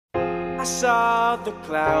I saw the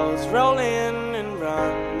clouds roll in and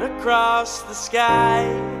run across the sky,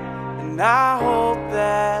 and I hope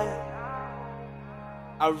that,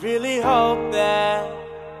 I really hope that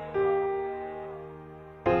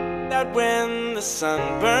when the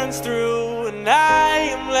sun burns through and I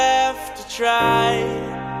am left to try,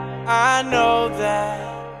 I know that,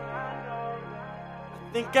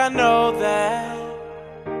 I think I know that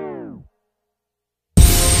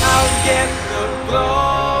I'll get the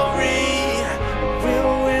glory,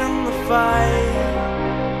 we'll win the fight.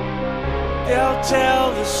 They'll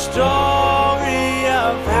tell the story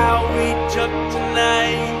of how we took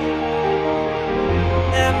tonight,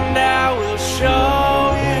 and I will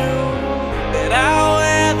show you that I'll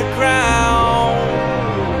wear the crown.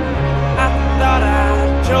 I thought I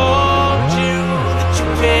told you that you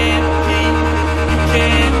can't keep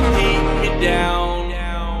me down.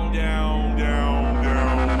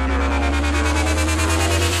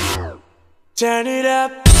 Turn it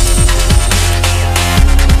up.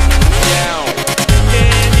 Down.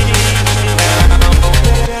 Can't keep me down.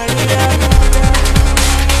 Turn it up. Down.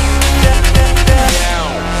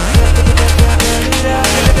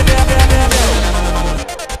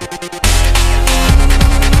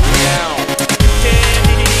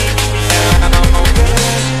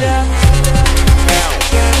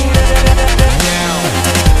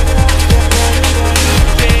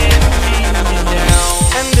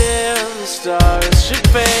 Stars should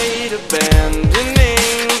fade,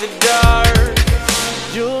 abandoning the dark.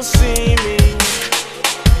 You'll see me,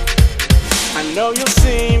 I know you'll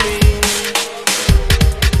see me.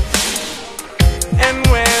 And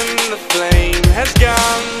when the flame has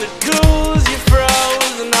gone that cools your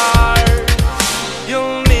frozen heart,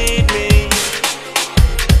 you'll need me,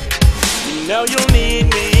 you know you'll need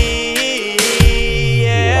me,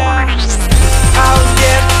 yeah. I'll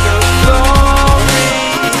get the glory,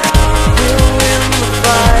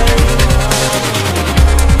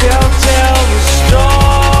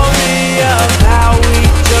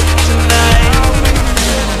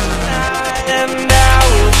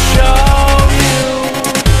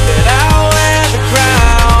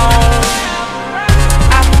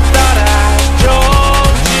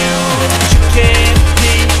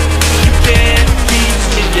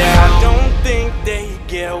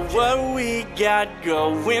 what we got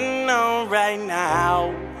going on right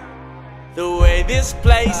now. The way this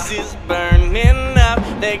place is burning up,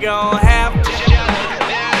 they gon' have to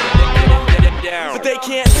down. But they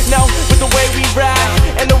can't know with the way we ride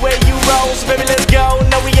and the way you roll. So baby, let's go.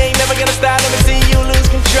 No, we ain't never gonna stop. Let me see you lose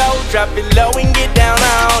control. Drop it low and get down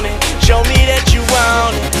on it. Show me that you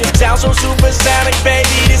want it. Sound so supersonic,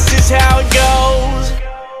 baby, this is how it goes.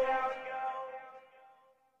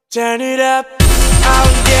 Turn it up.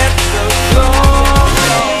 I'll get the glory.